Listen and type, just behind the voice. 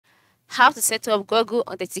how to set up Google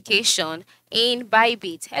authentication in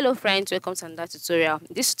Bybit. Hello friends, welcome to another tutorial.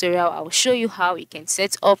 In this tutorial, I will show you how you can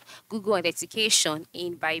set up Google authentication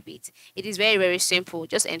in Bybit. It is very simple.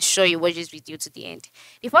 Just ensure you watch this video to the end.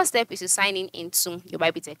 The first step is to sign in into your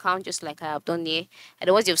Bybit account, just like I have done here. And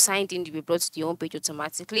then once you've signed in, you'll be brought to the home page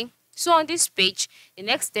automatically. So on this page, the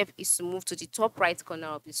next step is to move to the top right corner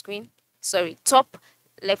of the screen. Sorry, top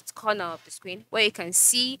left corner of the screen where you can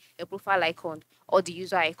see your profile icon or the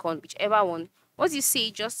user icon, whichever one. Once you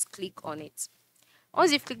see, just click on it.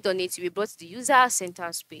 Once you've clicked on it, you'll be brought to the user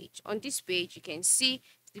centers page. On this page, you can see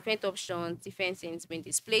different options, different things being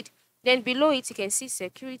displayed. Then below it, you can see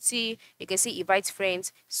security, you can see invite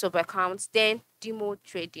friends, sub accounts, then demo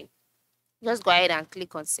trading. Just go ahead and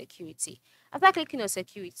click on security. After clicking on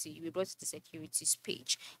security, you'll be brought to the securities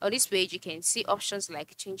page. On this page, you can see options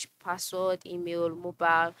like change password, email,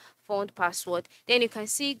 mobile, phone password. Then you can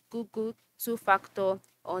see Google two-factor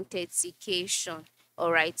authentication.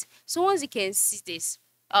 All right. So once you can see this,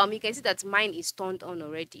 you can see that mine is turned on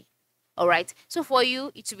already. All right. So for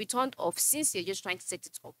you, it will be turned off since you're just trying to set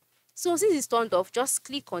it up. So since it's turned off, just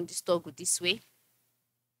click on this toggle this way.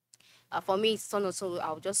 For me, it's turned on, so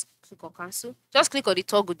I'll just click on cancel. Just click on the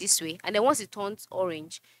toggle this way, and then once it turns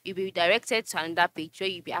orange, you'll be redirected to another page where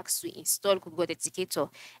you'll be asked to install Google Authenticator.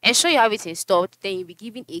 Ensure you have it installed, then you'll be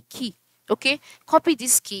given a key. Okay, copy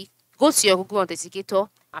this key, go to your Google Authenticator,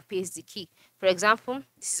 and paste the key. For example,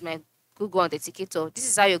 this is my Google Authenticator. This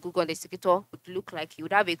is how your Google Authenticator would look like. You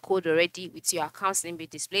would have a code already with your account name being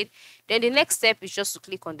displayed. Then the next step is just to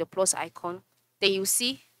click on the plus icon. Then you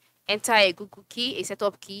see enter a Google key, a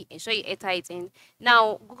setup key, ensure you enter it in.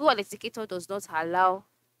 Now, Google Authenticator does not allow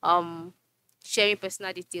sharing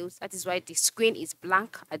personal details. That is why the screen is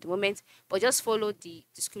blank at the moment, but just follow the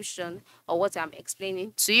description or what I'm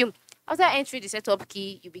explaining to you. After entering the setup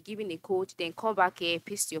key, you'll be given a code, then come back here,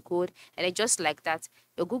 paste your code, and then just like that,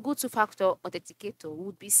 your Google two-factor authenticator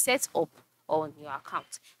would be set up on your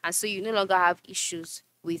account. And so you no longer have issues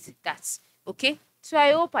with that. Okay? So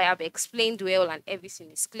I hope I have explained well and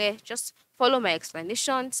everything is clear. Just follow my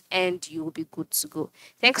explanations and you will be good to go.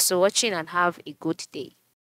 Thanks for watching and have a good day.